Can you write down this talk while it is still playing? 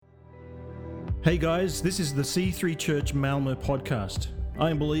Hey guys, this is the C3 Church Malmö podcast.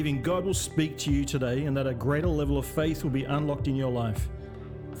 I am believing God will speak to you today and that a greater level of faith will be unlocked in your life.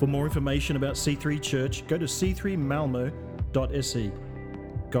 For more information about C3 Church, go to c3malmo.se.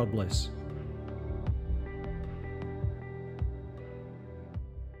 God bless.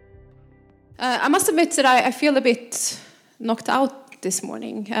 I must admit that I feel a bit knocked out this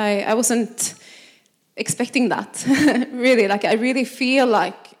morning. I wasn't expecting that, really. I really feel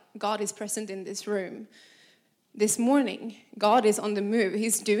like God is present in this room this morning. God is on the move.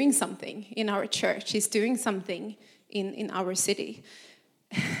 He's doing something in our church. He's doing something in our city.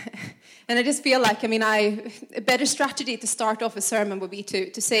 And I just feel like, a better strategy to start off a sermon would be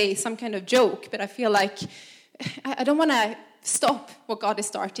to say some kind of joke, but I feel like I don't want to stop what God is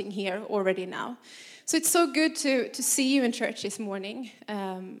starting here already now. So it's so good to see you in church this morning.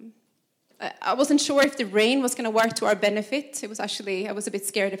 I wasn't sure if the rain was going to work to our benefit. I was a bit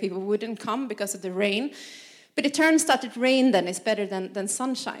scared that people wouldn't come because of the rain. But it turns out that rain then is better than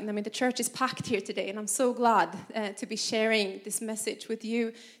sunshine. The church is packed here today, and I'm so glad to be sharing this message with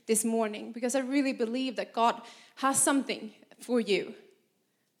you this morning, because I really believe that God has something for you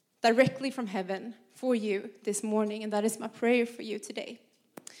directly from heaven for you this morning, and that is my prayer for you today.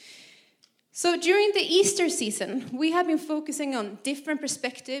 So during the Easter season, we have been focusing on different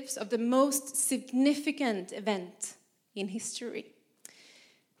perspectives of the most significant event in history,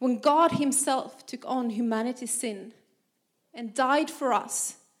 when God himself took on humanity's sin and died for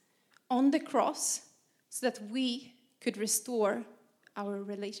us on the cross so that we could restore our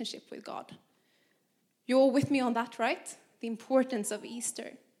relationship with God. You're all with me on that, right? The importance of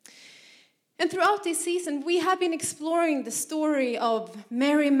Easter. And throughout this season, we have been exploring the story of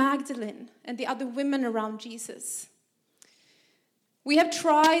Mary Magdalene and the other women around Jesus. We have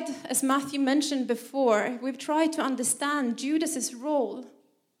tried, as Matthew mentioned before, we've tried to understand Judas's role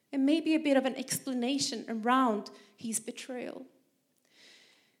and maybe a bit of an explanation around his betrayal.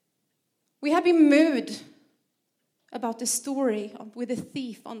 We have been moved about the story with the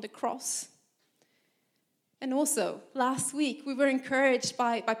thief on the cross. And also, last week, we were encouraged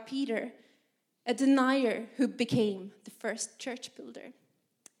by Peter, a denier who became the first church builder.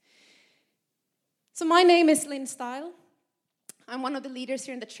 So my name is Lynn Style. I'm one of the leaders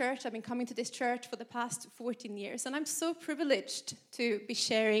here in the church. I've been coming to this church for the past 14 years, and I'm so privileged to be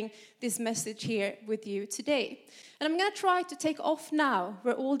sharing this message here with you today. And I'm going to try to take off now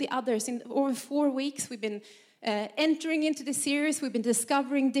where all the others, in over 4 weeks, we've been entering into the series. We've been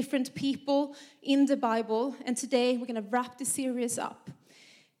discovering different people in the Bible, and today we're going to wrap the series up.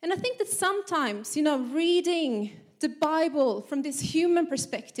 And I think that sometimes, reading the Bible from this human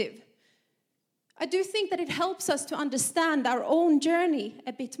perspective, I do think that it helps us to understand our own journey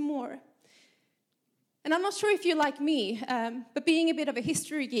a bit more. And I'm not sure if you're like me, but being a bit of a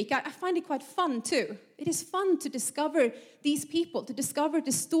history geek, I find it quite fun too. It is fun to discover these people, to discover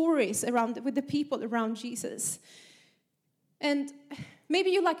the stories with the people around Jesus. And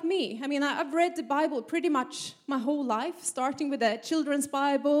maybe you're like me. I've read the Bible pretty much my whole life, starting with a children's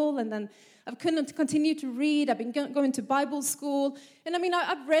Bible, and then I've continued to read. I've been going to Bible school. And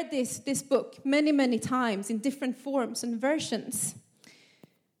I've read this book many, many times in different forms and versions.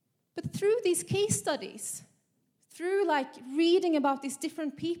 But through these case studies, through reading about these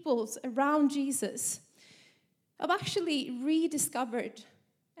different peoples around Jesus, I've actually rediscovered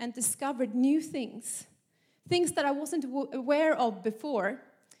and discovered new things that I wasn't aware of before.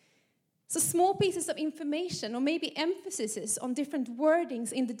 So small pieces of information, or maybe emphases on different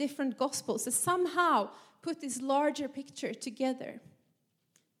wordings in the different Gospels that somehow put this larger picture together.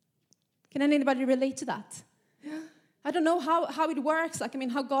 Can anybody relate to that? I don't know how it works,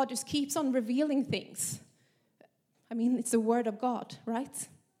 how God just keeps on revealing things. It's the Word of God, right?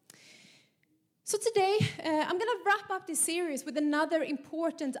 So today, I'm going to wrap up this series with another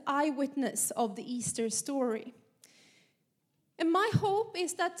important eyewitness of the Easter story. And my hope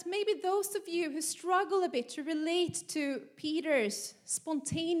is that maybe those of you who struggle a bit to relate to Peter's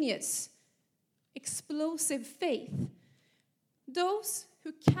spontaneous, explosive faith, those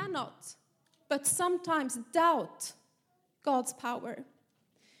who cannot, but sometimes doubt God's power.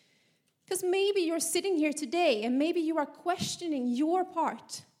 Because maybe you're sitting here today and maybe you are questioning your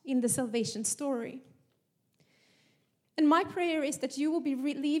part in the salvation story. And my prayer is that you will be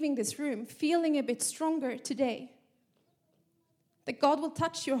leaving this room feeling a bit stronger today. That God will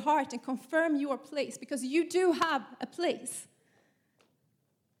touch your heart and confirm your place, because you do have a place.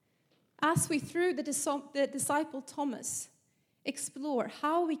 As we, through the disciple Thomas, explore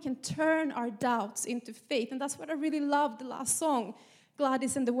how we can turn our doubts into faith. And that's what I really loved the last song,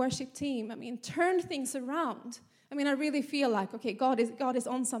 Gladys and the worship team. Turn things around. I really feel like, okay, God is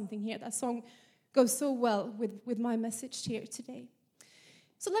on something here. That song goes so well with my message here today.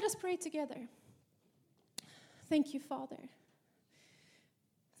 So let us pray together. Thank you, Father.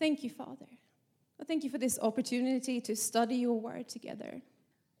 Thank you, Father. I thank you for this opportunity to study your word together.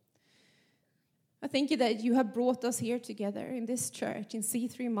 I thank you that you have brought us here together in this church in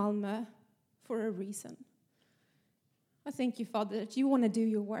C3 Malmö for a reason. I thank you, Father, that you want to do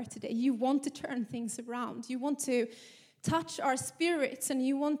your work today. You want to turn things around. You want to touch our spirits, and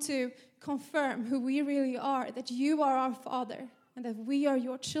you want to confirm who we really are, that you are our Father, and that we are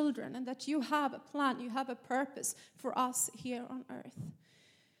your children, and that you have a plan, you have a purpose for us here on earth.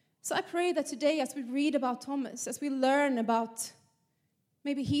 So I pray that today, as we read about Thomas, as we learn about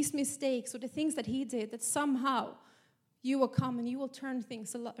maybe his mistakes or the things that he did, that somehow you will come and you will turn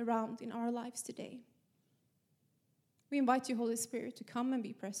things around in our lives today. We invite you, Holy Spirit, to come and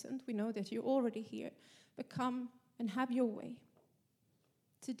be present. We know that you're already here, but come and have your way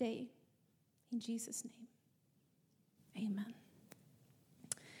today, in Jesus' name. Amen.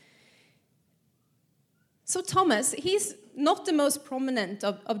 So Thomas, he's not the most prominent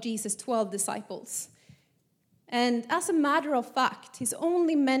of Jesus' 12 disciples. And as a matter of fact, he's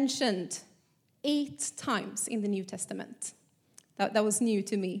only mentioned 8 times in the New Testament. That was new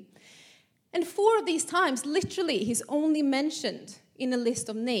to me. And 4 of these times, literally, he's only mentioned in a list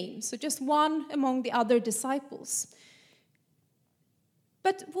of names. So just one among the other disciples.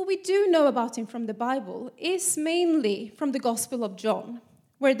 But what we do know about him from the Bible is mainly from the Gospel of John,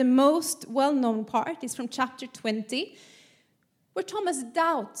 where the most well-known part is from chapter 20, where Thomas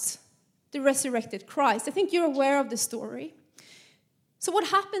doubts the resurrected Christ. I think you're aware of the story. So what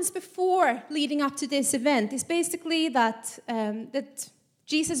happens before leading up to this event is basically that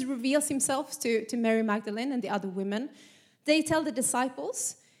Jesus reveals himself to Mary Magdalene and the other women. They tell the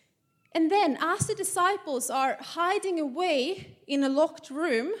disciples. And then as the disciples are hiding away in a locked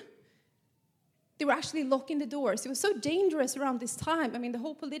room, they were actually locking the doors. It was so dangerous around this time. I mean, the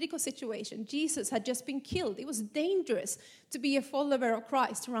whole political situation. Jesus had just been killed. It was dangerous to be a follower of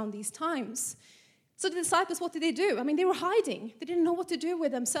Christ around these times. So the disciples, what did they do? I mean, they were hiding. They didn't know what to do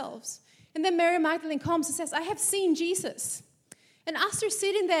with themselves. And then Mary Magdalene comes and says, I have seen Jesus. And as they're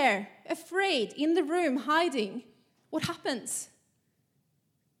sitting there, afraid, in the room, hiding, what happens?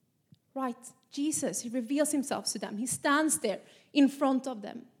 Right, Jesus, he reveals himself to them. He stands there in front of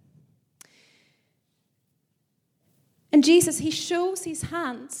them. And Jesus, he shows his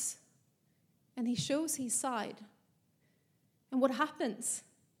hands and he shows his side. And what happens?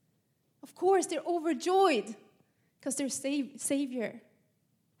 Of course, they're overjoyed because their Savior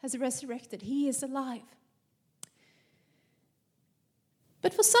has resurrected. He is alive.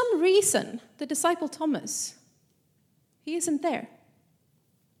 But for some reason, the disciple Thomas, he isn't there.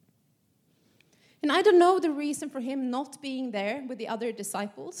 And I don't know the reason for him not being there with the other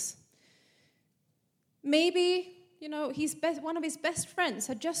disciples. Maybe, one of his best friends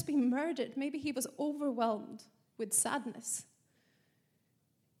had just been murdered. Maybe he was overwhelmed with sadness.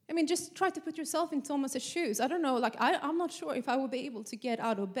 I mean, just try to put yourself in Thomas's shoes. I don't know, I'm not sure if I would be able to get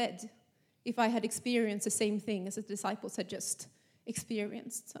out of bed if I had experienced the same thing as the disciples had just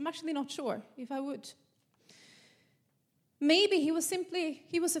experienced. I'm actually not sure if I would. Maybe he was afraid.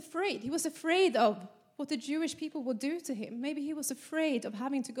 He was afraid of what the Jewish people would do to him. Maybe he was afraid of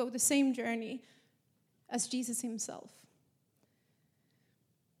having to go the same journey as Jesus himself.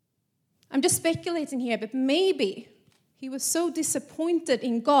 I'm just speculating here, but maybe he was so disappointed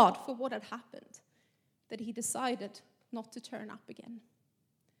in God for what had happened that he decided not to turn up again.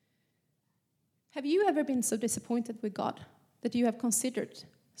 Have you ever been so disappointed with God that you have considered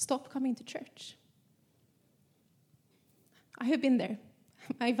stop coming to church? I have been there,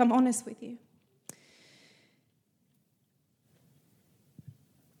 if I'm honest with you.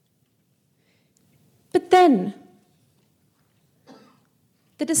 But then,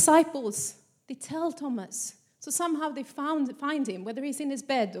 the disciples, they tell Thomas. So somehow they find him, whether he's in his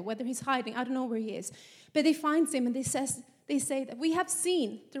bed or whether he's hiding, I don't know where he is. But they find him and they say that we have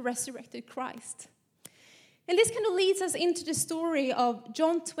seen the resurrected Christ. And this kind of leads us into the story of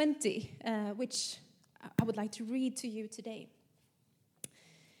John 20, which I would like to read to you today.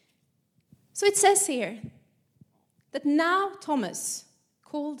 So it says here that now Thomas,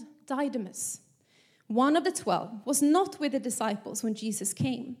 called Didymus, one of the 12, was not with the disciples when Jesus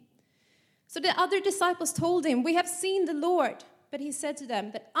came. So the other disciples told him, we have seen the Lord. But he said to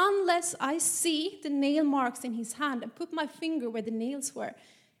them that unless I see the nail marks in his hand and put my finger where the nails were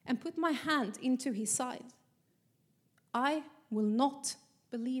and put my hand into his side, I will not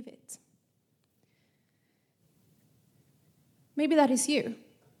believe it. Maybe that is you.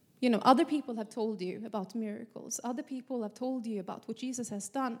 Other people have told you about miracles. Other people have told you about what Jesus has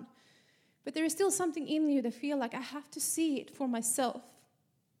done. But there is still something in you that feel like I have to see it for myself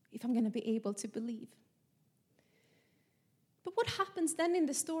if I'm going to be able to believe. But what happens then in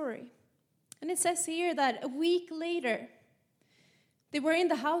the story? And it says here that a week later, they were in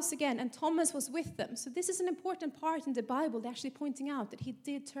the house again, and Thomas was with them. So this is an important part in the Bible. They're actually pointing out that he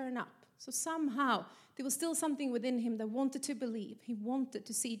did turn up. So somehow, there was still something within him that wanted to believe. He wanted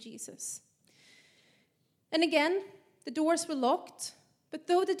to see Jesus. And again, the doors were locked. But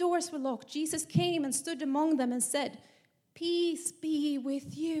though the doors were locked, Jesus came and stood among them and said, "Peace be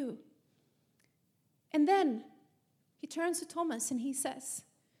with you." And then he turns to Thomas and he says,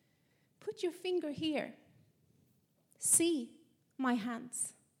 "Put your finger here. See my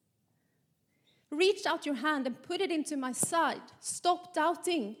hands. Reach out your hand and put it into my side. Stop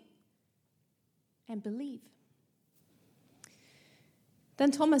doubting and believe."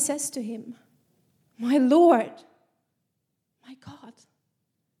 Then Thomas says to him, "My Lord, my God."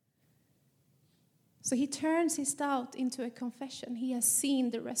 So he turns his doubt into a confession. He has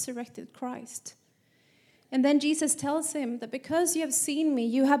seen the resurrected Christ. And then Jesus tells him that because you have seen me,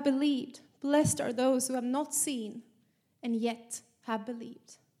 you have believed. Blessed are those who have not seen and yet have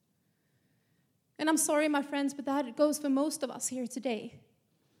believed. And I'm sorry, my friends, but that goes for most of us here today.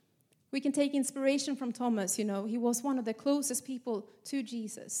 We can take inspiration from Thomas, he was one of the closest people to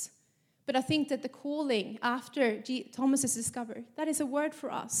Jesus. But I think that the calling after Thomas is discovered, that is a word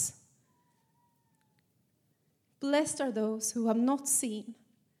for us. Blessed are those who have not seen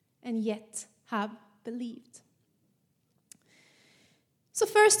and yet have believed. So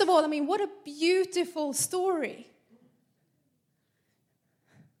first of all, what a beautiful story.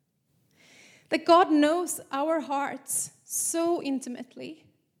 That God knows our hearts so intimately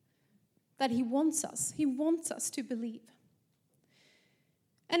that he wants us. He wants us to believe.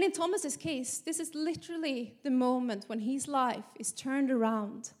 And in Thomas's case, this is literally the moment when his life is turned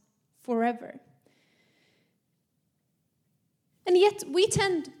around forever. And yet we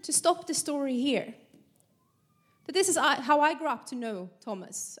tend to stop the story here. But this is how I grew up to know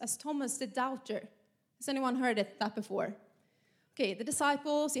Thomas, as Thomas the doubter. Has anyone heard that before? Okay, the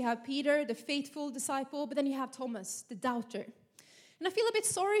disciples, you have Peter, the faithful disciple, but then you have Thomas, the doubter. And I feel a bit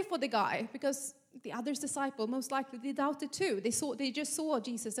sorry for the guy, because the other disciple, most likely, they doubted too. They just saw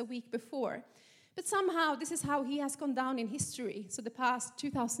Jesus a week before. But somehow, this is how he has gone down in history. So the past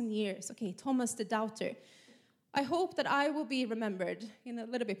 2,000 years, okay, Thomas the doubter. I hope that I will be remembered in a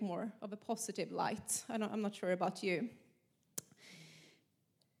little bit more of a positive light. I'm not sure about you.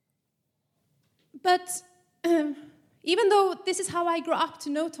 But even though this is how I grew up to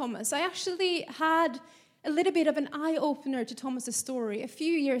know Thomas, I actually had a little bit of an eye-opener to Thomas's story a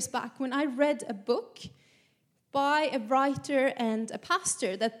few years back when I read a book by a writer and a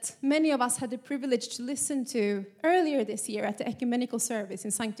pastor that many of us had the privilege to listen to earlier this year at the ecumenical service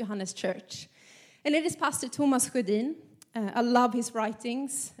in St. Johannes Church. And it is Pastor Thomas Sjödin. I love his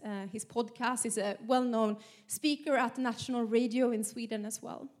writings. His podcast is a well-known speaker at the national radio in Sweden as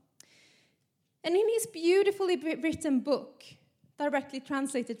well. And in his beautifully written book, directly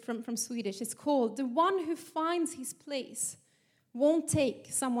translated from Swedish, it's called "The One Who Finds His Place Won't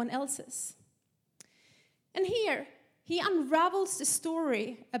Take Someone Else's." And here, he unravels the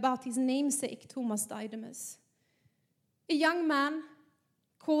story about his namesake, Thomas Didymus, a young man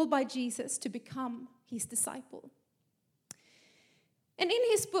called by Jesus to become his disciple. And in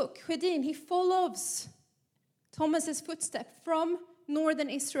his book, Sjödin, he follows Thomas's footsteps from northern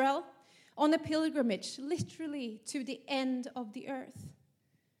Israel on a pilgrimage, literally to the end of the earth.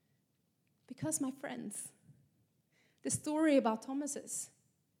 Because, my friends, the story about Thomas's,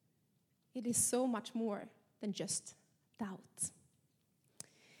 it is so much more than just doubt.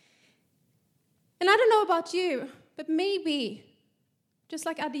 And I don't know about you, but maybe, just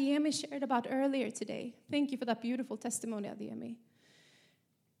like Adiyemi shared about earlier today, thank you for that beautiful testimony, Adiyemi.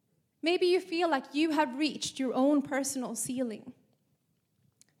 Maybe you feel like you have reached your own personal ceiling.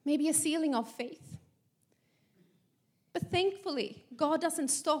 Maybe a ceiling of faith. But thankfully, God doesn't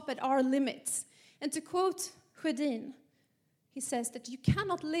stop at our limits. And to quote Sjödin, he says that you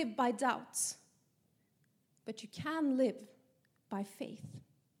cannot live by doubts, but you can live by faith.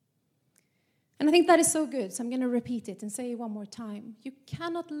 And I think that is so good, so I'm going to repeat it and say it one more time. You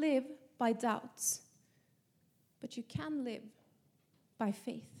cannot live by doubts, but you can live by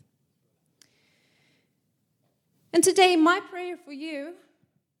faith. And today, my prayer for you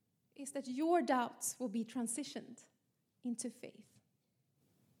is that your doubts will be transitioned into faith.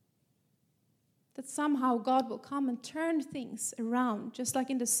 That somehow God will come and turn things around, just like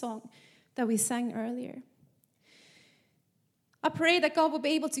in the song that we sang earlier. I pray that God will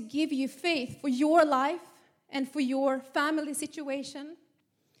be able to give you faith for your life and for your family situation,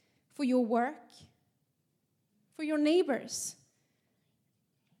 for your work, for your neighbors.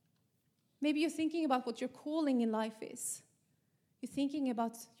 Maybe you're thinking about what your calling in life is. You're thinking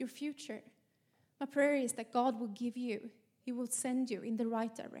about your future. My prayer is that God will give you, He will send you in the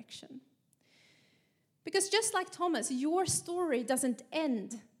right direction. Because just like Thomas, your story doesn't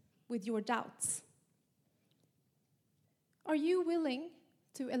end with your doubts. Are you willing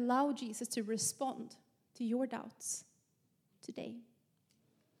to allow Jesus to respond to your doubts today?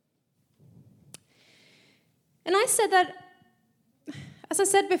 And I said that, as I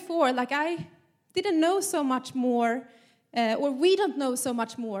said before, I didn't know so much more, or we don't know so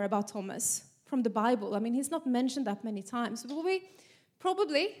much more about Thomas from the Bible. I mean, he's not mentioned that many times. But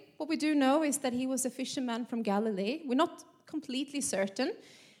what we do know is that he was a fisherman from Galilee. We're not completely certain,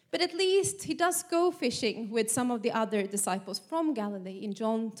 but at least he does go fishing with some of the other disciples from Galilee in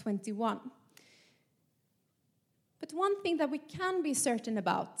John 21. But one thing that we can be certain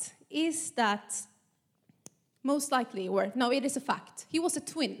about is that most likely, it is a fact, he was a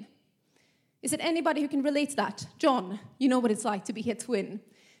twin. Is it anybody who can relate to that? John, you know what it's like to be a twin.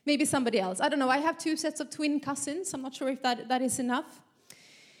 Maybe somebody else. I don't know. I have 2 sets of twin cousins. I'm not sure if that is enough.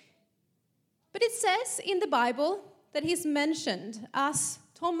 But it says in the Bible that he's mentioned as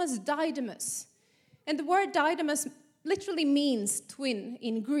Thomas Didymus. And the word Didymus literally means twin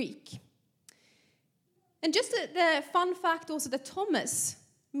in Greek. And just the fun fact also that Thomas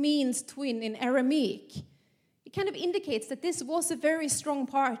means twin in Aramaic. It kind of indicates that this was a very strong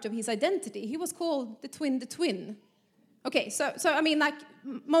part of his identity. He was called the twin. Okay, so I mean,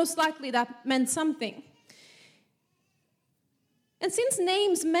 most likely that meant something. And since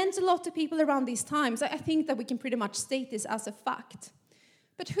names meant a lot to people around these times, I think that we can pretty much state this as a fact.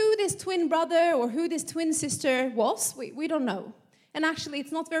 But who this twin brother or who this twin sister was, we don't know. And actually,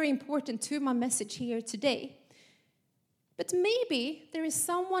 it's not very important to my message here today. But maybe there is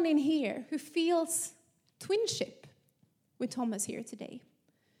someone in here who feels twinship with Thomas here today.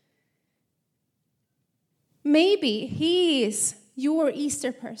 Maybe he is your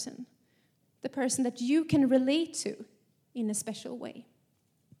Easter person, the person that you can relate to in a special way.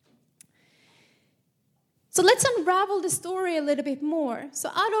 So let's unravel the story a little bit more. So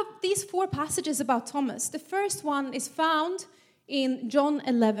out of these 4 passages about Thomas, the first one is found in John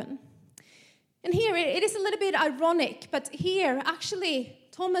 11. And here it is a little bit ironic, but here actually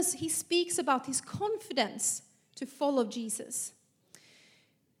Thomas, he speaks about his confidence to follow Jesus.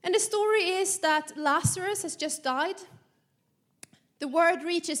 And the story is that Lazarus has just died. The word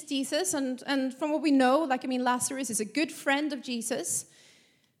reaches Jesus, and from what we know, Lazarus is a good friend of Jesus.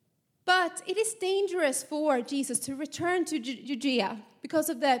 But it is dangerous for Jesus to return to Judea because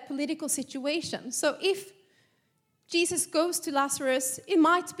of the political situation. So if Jesus goes to Lazarus, he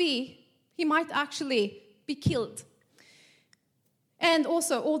might actually be killed. And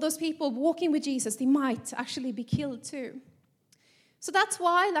also, all those people walking with Jesus, they might actually be killed too. So that's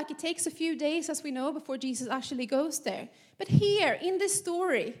why, it takes a few days, as we know, before Jesus actually goes there. But here, in this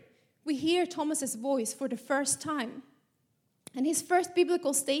story, we hear Thomas's voice for the first time. And his first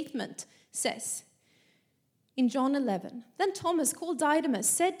biblical statement says, in John 11, "Then Thomas, called Didymus,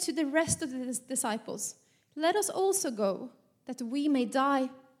 said to the rest of the disciples, 'Let us also go, that we may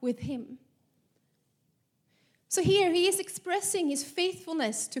die with him.'" So here he is expressing his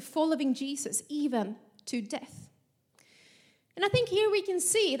faithfulness to following Jesus, even to death. And I think here we can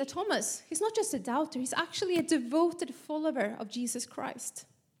see that Thomas, he's not just a doubter, he's actually a devoted follower of Jesus Christ.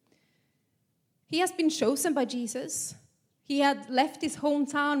 He has been chosen by Jesus. He had left his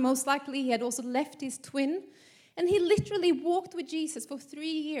hometown, most likely he had also left his twin, and he literally walked with Jesus for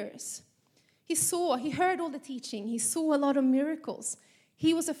 3 years. He heard all the teaching, he saw a lot of miracles.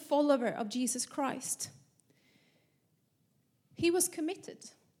 He was a follower of Jesus Christ. He was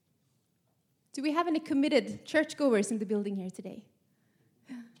committed. Do we have any committed churchgoers in the building here today?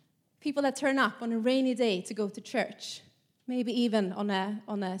 People that turn up on a rainy day to go to church. Maybe even on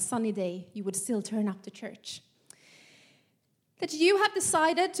a sunny day, you would still turn up to church. That you have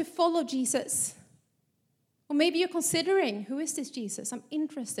decided to follow Jesus. Or maybe you're considering, who is this Jesus? I'm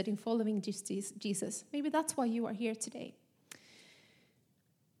interested in following Jesus. Maybe that's why you are here today.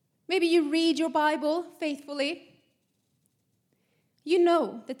 Maybe you read your Bible faithfully. You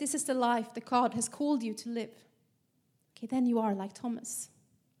know that this is the life that God has called you to live. Okay, then you are like Thomas.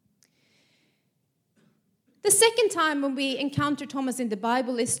 The second time when we encounter Thomas in the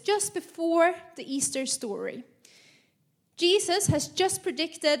Bible is just before the Easter story. Jesus has just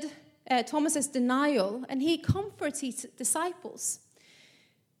predicted Thomas's denial, and he comforts his disciples.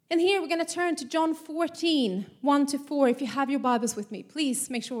 And here we're going to turn to John 14, 1-4. If you have your Bibles with me, please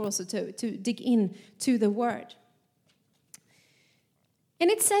make sure also to dig in to the word. And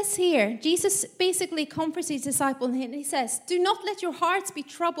it says here, Jesus basically comforts his disciple, and he says, do not let your hearts be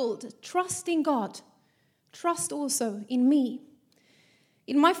troubled. Trust in God. Trust also in me.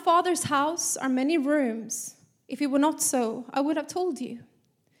 In my Father's house are many rooms. If it were not so, I would have told you.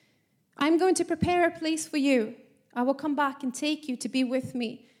 I'm going to prepare a place for you. I will come back and take you to be with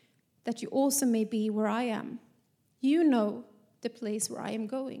me, that you also may be where I am. You know the place where I am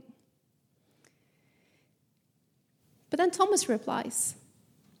going. But then Thomas replies,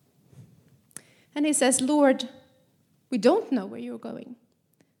 and he says, Lord, we don't know where you're going,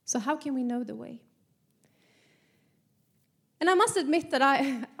 so how can we know the way? And I must admit that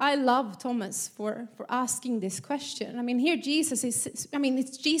I love Thomas for asking this question. I mean, here it's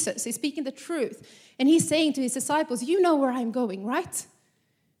Jesus, he's speaking the truth, and he's saying to his disciples, you know where I'm going, right?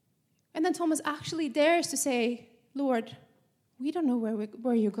 And then Thomas actually dares to say, Lord, we don't know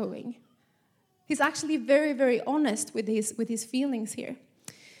where you're going. He's actually very, very honest with his feelings here.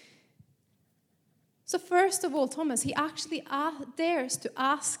 So first of all, Thomas, he actually dares to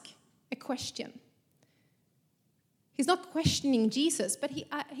ask a question. He's not questioning Jesus, but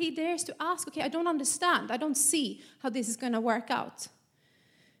he dares to ask, okay, I don't understand. I don't see how this is going to work out.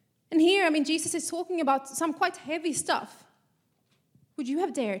 And here, Jesus is talking about some quite heavy stuff. Would you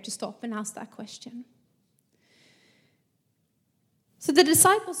have dared to stop and ask that question? So the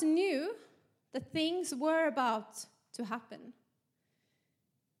disciples knew that things were about to happen.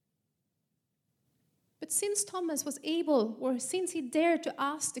 But since Thomas was able, or since he dared to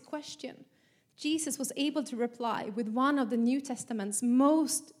ask the question, Jesus was able to reply with one of the New Testament's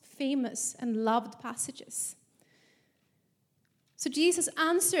most famous and loved passages. So Jesus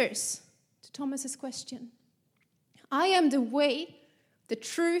answers to Thomas's question. I am the way, the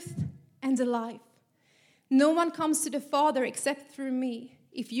truth, and the life. No one comes to the Father except through me.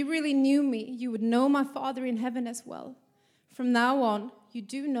 If you really knew me, you would know my Father in heaven as well. From now on, you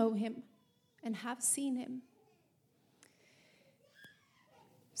do know him and have seen him.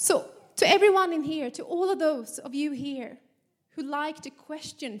 So, to everyone in here, to all of those of you here who like to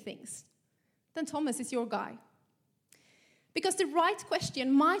question things, then Thomas is your guy. Because the right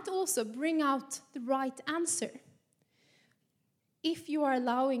question might also bring out the right answer. If you are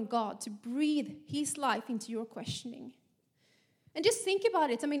allowing God to breathe his life into your questioning. And just think about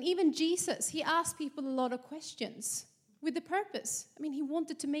it. Even Jesus, he asked people a lot of questions with the purpose. He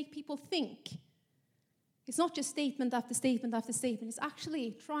wanted to make people think. It's not just statement after statement after statement. It's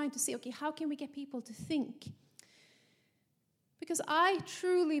actually trying to say, okay, how can we get people to think? Because I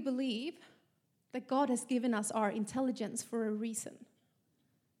truly believe that God has given us our intelligence for a reason.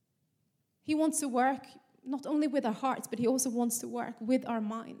 He wants to work not only with our hearts, but he also wants to work with our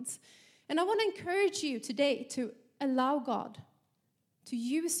minds. And I want to encourage you today to allow God to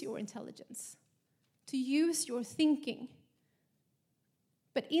use your intelligence, to use your thinking.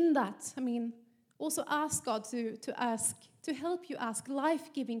 But in that, also ask God to help you ask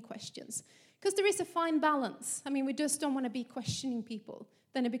life-giving questions. Because there is a fine balance. We just don't want to be questioning people.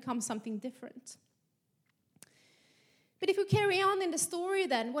 Then it becomes something different. But if we carry on in the story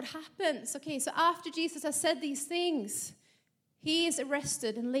then, what happens? Okay, so after Jesus has said these things, he is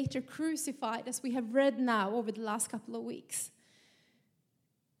arrested and later crucified, as we have read now over the last couple of weeks.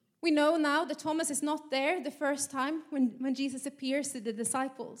 We know now that Thomas is not there the first time when Jesus appears to the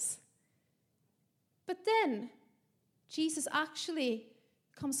disciples. But then, Jesus actually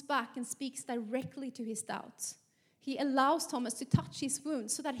comes back and speaks directly to his doubts. He allows Thomas to touch his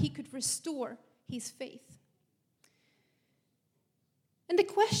wounds so that he could restore his faith. And the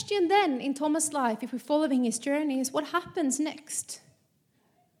question then in Thomas' life, if we're following his journey, is what happens next?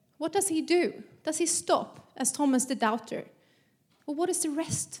 What does he do? Does he stop as Thomas the doubter? Or what is the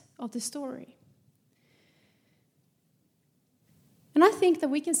rest of the story? And I think that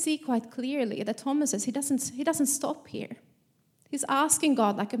we can see quite clearly that Thomas says he doesn't stop here. He's asking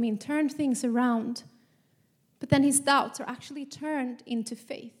God, turn things around. But then his doubts are actually turned into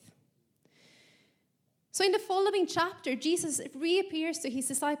faith. So in the following chapter, Jesus reappears to his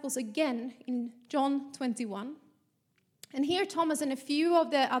disciples again in John 21. And here Thomas and a few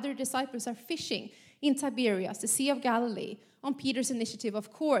of the other disciples are fishing in Tiberias, the Sea of Galilee, on Peter's initiative,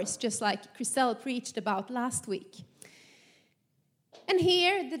 of course, just like Christelle preached about last week. And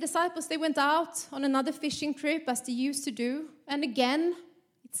here, the disciples, they went out on another fishing trip, as they used to do. And again,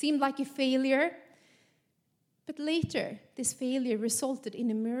 it seemed like a failure. But later, this failure resulted in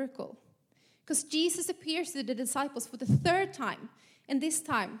a miracle. Because Jesus appears to the disciples for the third time. And this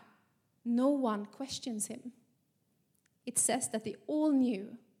time, no one questions him. It says that they all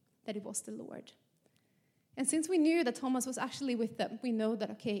knew that it was the Lord. And since we knew that Thomas was actually with them, we know that,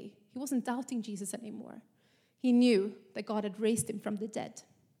 okay, he wasn't doubting Jesus anymore. he knew that God had raised him from the dead.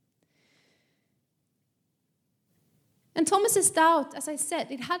 And Thomas's doubt, as I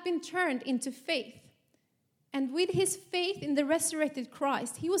said, it had been turned into faith. And with his faith in the resurrected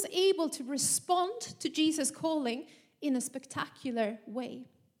Christ, he was able to respond to Jesus' calling in a spectacular way.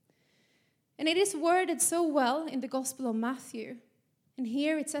 And it is worded so well in the Gospel of Matthew. And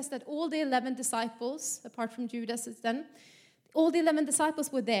here it says that all the 11 disciples, apart from Judas then, all the 11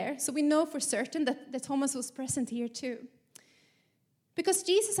 disciples were there. So we know for certain that Thomas was present here too. Because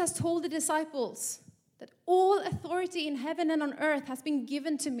Jesus has told the disciples that all authority in heaven and on earth has been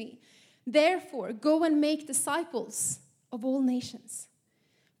given to me. Therefore, go and make disciples of all nations,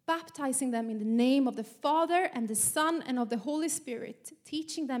 baptizing them in the name of the Father and the Son and of the Holy Spirit,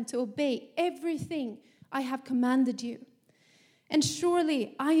 teaching them to obey everything I have commanded you. And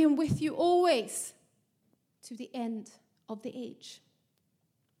surely I am with you always to the end of the age.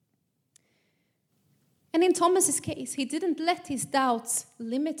 And in Thomas's case, he didn't let his doubts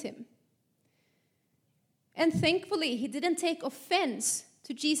limit him. And thankfully, he didn't take offense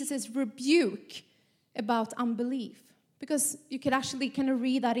to Jesus' rebuke about unbelief, because you could actually kind of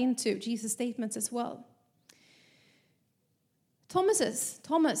read that into Jesus' statements as well. Thomas,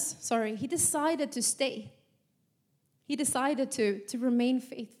 he decided to stay. He decided to remain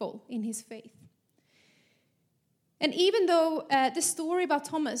faithful in his faith. And even though the story about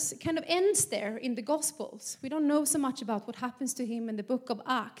Thomas kind of ends there in the Gospels, we don't know so much about what happens to him in the book of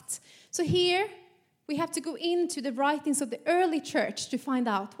Acts. So here, we have to go into the writings of the early church to find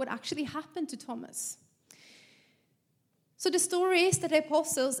out what actually happened to Thomas. So the story is that the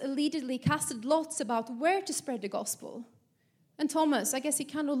apostles allegedly casted lots about where to spread the gospel. And Thomas, I guess he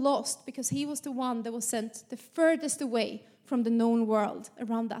kind of lost because he was the one that was sent the furthest away from the known world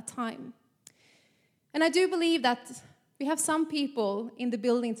around that time. And I do believe that we have some people in the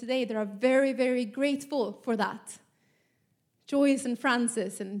building today that are very, very grateful for that. Joyce and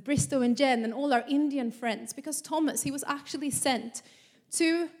Francis and Bristow and Jen and all our Indian friends, because Thomas, he was actually sent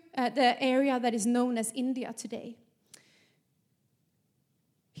to the area that is known as India today.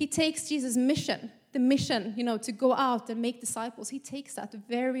 He takes Jesus' mission, the mission, to go out and make disciples. He takes that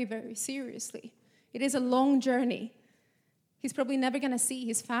very, very seriously. It is a long journey. He's probably never going to see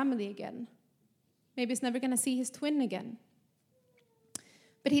his family again. Maybe he's never going to see his twin again.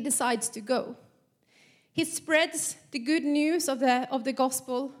 But he decides to go. He spreads the good news of the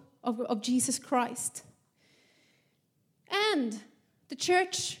gospel of Jesus Christ. And the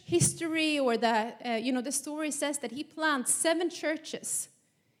church history or the story says that he plants 7 churches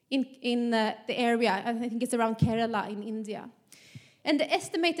in the area. I think it's around Kerala in India. And the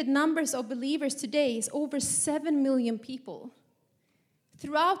estimated numbers of believers today is over 7 million people.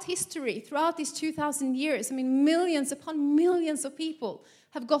 Throughout history, throughout these 2,000 years, millions upon millions of people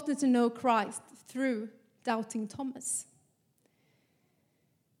have gotten to know Christ through doubting Thomas.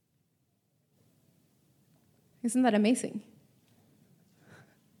 Isn't that amazing?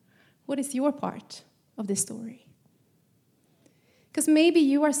 What is your part of this story? Because maybe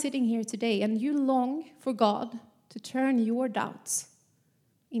you are sitting here today and you long for God to turn your doubts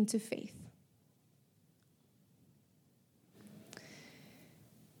into faith.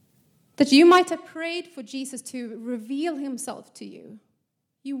 That you might have prayed for Jesus to reveal himself to you.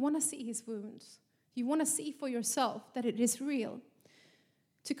 You want to see his wounds. You want to see for yourself that it is real.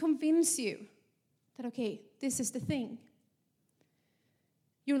 To convince you that, okay, this is the thing.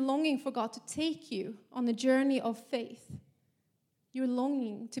 You're longing for God to take you on a journey of faith. You're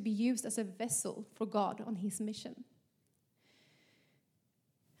longing to be used as a vessel for God on his mission.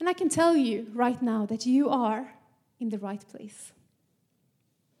 And I can tell you right now that you are in the right place.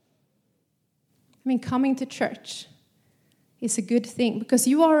 Coming to church is a good thing because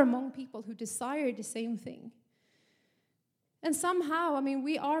you are among people who desire the same thing. And somehow,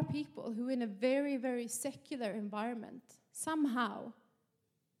 we are people who in a very, very secular environment somehow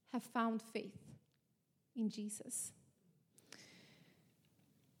have found faith in Jesus.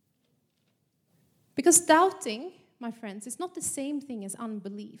 Because doubting, my friends, is not the same thing as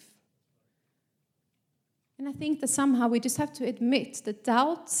unbelief. And I think that somehow we just have to admit that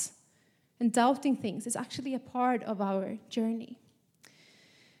doubts and doubting things is actually a part of our journey.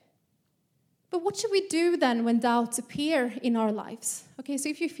 But what should we do then when doubts appear in our lives? Okay, so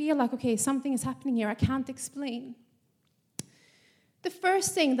if you feel like, okay, something is happening here, I can't explain. The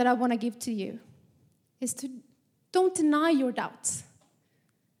first thing that I want to give to you is to don't deny your doubts.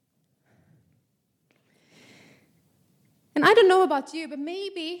 And I don't know about you, but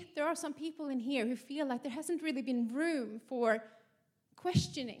maybe there are some people in here who feel like there hasn't really been room for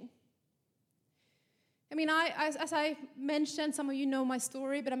questioning. I mean, as I mentioned, some of you know my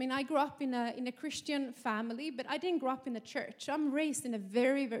story, but I mean, I grew up in a Christian family, but I didn't grow up in a church. I'm raised in a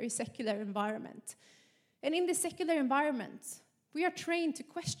very, very secular environment. And in this secular environment, we are trained to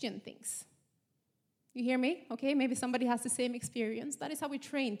question things. You hear me? Okay, maybe somebody has the same experience. That is how we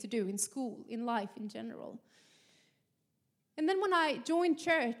train to do in school, in life in general. And then when I joined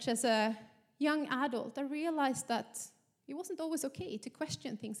church as a young adult, I realized that it wasn't always okay to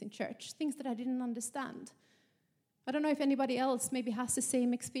question things in church, things that I didn't understand. I don't know if anybody else maybe has the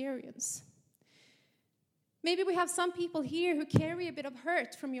same experience. Maybe we have some people here who carry a bit of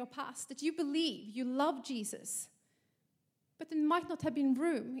hurt from your past, that you believe, you love Jesus, but there might not have been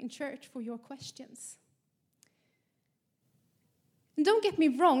room in church for your questions. And don't get me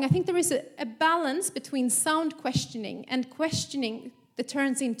wrong, I think there is a balance between sound questioning and questioning that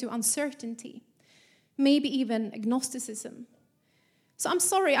turns into uncertainty, maybe even agnosticism. So I'm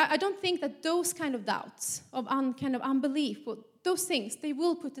sorry, I don't think that those kind of doubts, of kind of unbelief, those things, they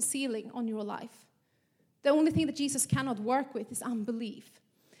will put a ceiling on your life. The only thing that Jesus cannot work with is unbelief.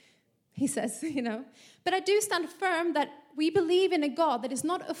 He says, But I do stand firm that we believe in a God that is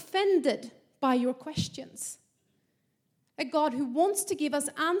not offended by your questions. A God who wants to give us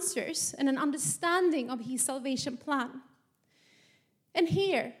answers and an understanding of his salvation plan. And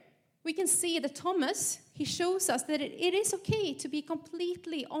here, we can see that Thomas, he shows us that it is okay to be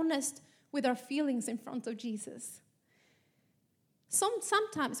completely honest with our feelings in front of Jesus.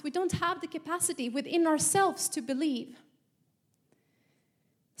 Sometimes we don't have the capacity within ourselves to believe.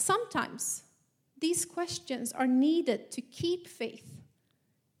 Sometimes these questions are needed to keep faith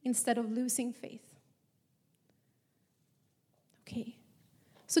instead of losing faith. Okay,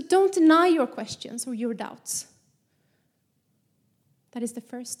 so don't deny your questions or your doubts. That is the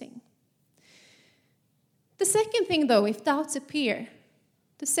first thing. The second thing, though, if doubts appear,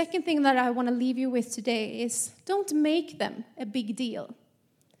 the second thing that I want to leave you with today is don't make them a big deal.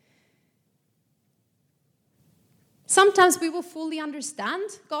 Sometimes we will fully understand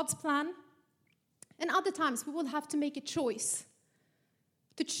God's plan, and other times we will have to make a choice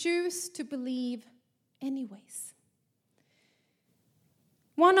to choose to believe anyways.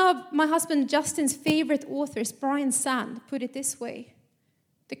 One of my husband Justin's favorite authors, Brian Sand, put it this way: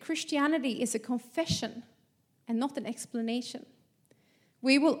 that Christianity is a confession and not an explanation.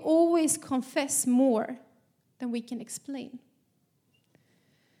 We will always confess more than we can explain.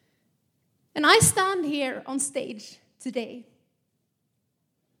 And I stand here on stage today,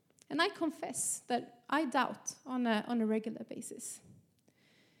 and I confess that I doubt on a regular basis.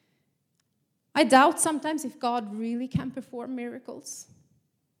 I doubt sometimes if God really can perform miracles.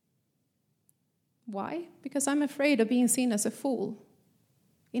 Why? Because I'm afraid of being seen as a fool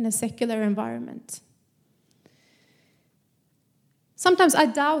in a secular environment. Sometimes I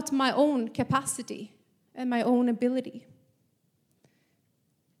doubt my own capacity and my own ability.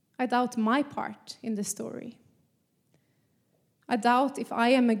 I doubt my part in the story. I doubt if I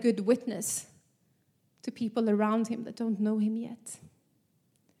am a good witness to people around him that don't know him yet.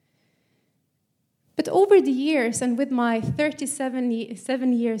 But over the years, and with my 37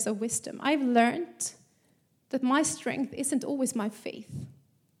 years of wisdom, I've learned that my strength isn't always my faith,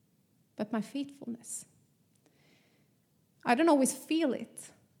 but my faithfulness. I don't always feel it,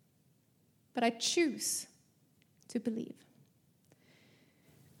 but I choose to believe.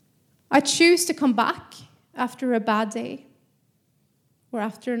 I choose to come back after a bad day or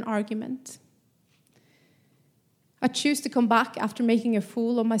after an argument. I choose to come back after making a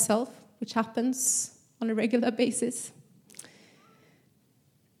fool of myself, which happens on a regular basis.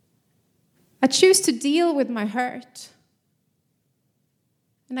 I choose to deal with my hurt.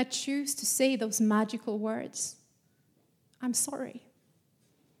 And I choose to say those magical words: I'm sorry.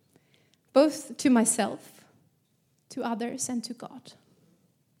 Both to myself, to others, and to God.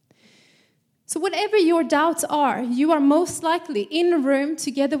 So whatever your doubts are, you are most likely in a room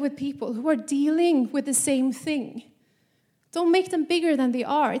together with people who are dealing with the same thing. Don't make them bigger than they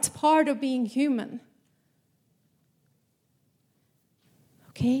are. It's part of being human.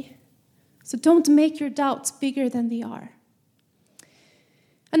 Okay? So don't make your doubts bigger than they are.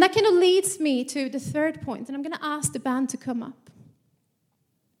 And that kind of leads me to the third point, and I'm going to ask the band to come up.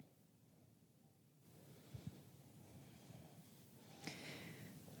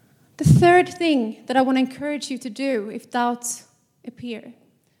 The third thing that I want to encourage you to do if doubts appear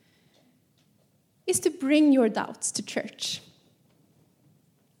is to bring your doubts to church.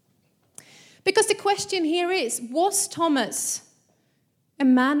 Because the question here is, was Thomas a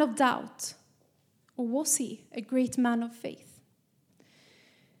man of doubt, or was he a great man of faith?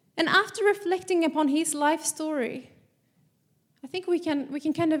 And after reflecting upon his life story, I think we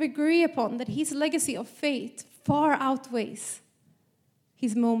can kind of agree upon that his legacy of faith far outweighs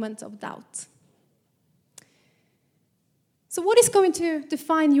his moment of doubt. So what is going to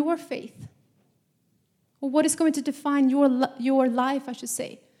define your faith? Or what is going to define your life, I should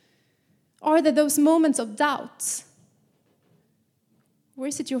say? Are there those moments of doubt? Or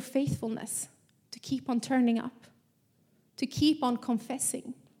is it your faithfulness to keep on turning up, to keep on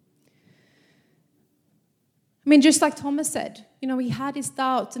confessing? I mean, just like Thomas said, he had his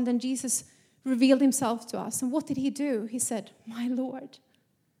doubts, and then Jesus revealed himself to us. And what did he do? He said, "My Lord,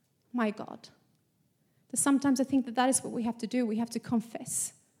 my God." But sometimes I think that is what we have to do. We have to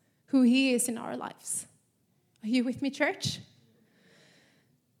confess who he is in our lives. Are you with me, church?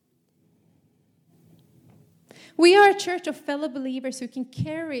 We are a church of fellow believers who can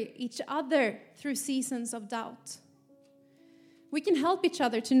carry each other through seasons of doubt. We can help each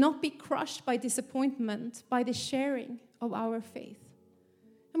other to not be crushed by disappointment by the sharing of our faith.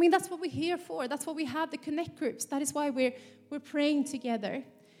 I mean, that's what we're here for. That's why we have the Connect groups. That is why we're praying together.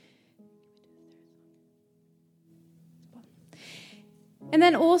 And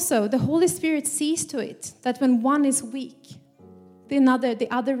then also, the Holy Spirit sees to it that when one is weak, the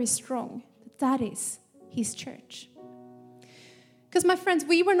other is strong. That is his church. Because, my friends,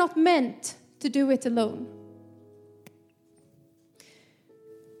 we were not meant to do it alone.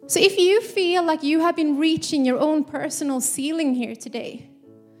 So if you feel like you have been reaching your own personal ceiling here today,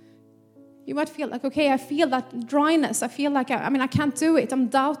 you might feel like, okay, I feel that dryness. I feel like, I can't do it. I'm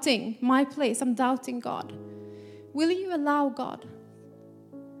doubting my place. I'm doubting God. Will you allow God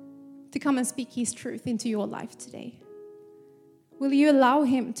to come and speak his truth into your life today? Will you allow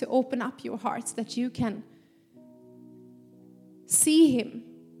him to open up your heart so that you can see him,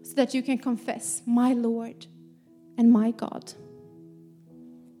 so that you can confess, "My Lord and my God"?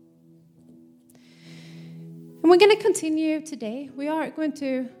 And we're going to continue today. We are going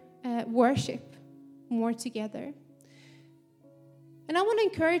to worship more together. And I want to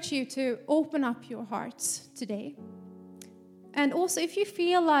encourage you to open up your hearts today. And also, if you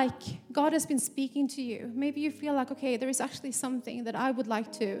feel like God has been speaking to you, maybe you feel like, okay, there is actually something that I would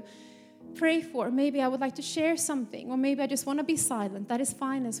like to pray for. Maybe I would like to share something, or maybe I just want to be silent. That is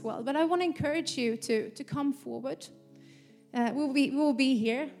fine as well. But I want to encourage you to come forward. We'll be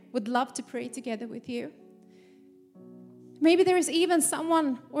here. Would love to pray together with you. Maybe there is even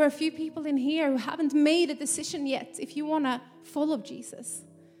someone or a few people in here who haven't made a decision yet if you want to follow Jesus.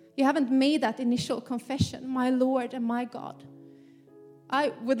 You haven't made that initial confession, "My Lord and my God."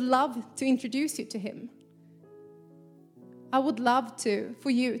 I would love to introduce you to him. I would love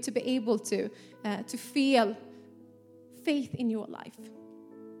for you to be able to feel faith in your life.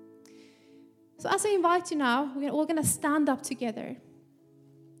 So as I invite you now, we're all going to stand up together.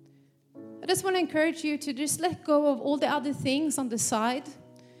 I just want to encourage you to just let go of all the other things on the side.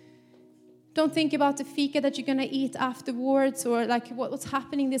 Don't think about the fika that you're going to eat afterwards, or like what's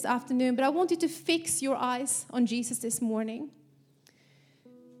happening this afternoon. But I want you to fix your eyes on Jesus this morning.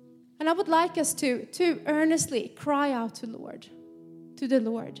 And I would like us to earnestly cry out to the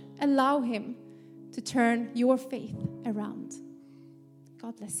Lord. Allow him to turn your faith around.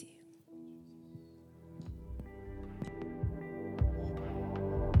 God bless you.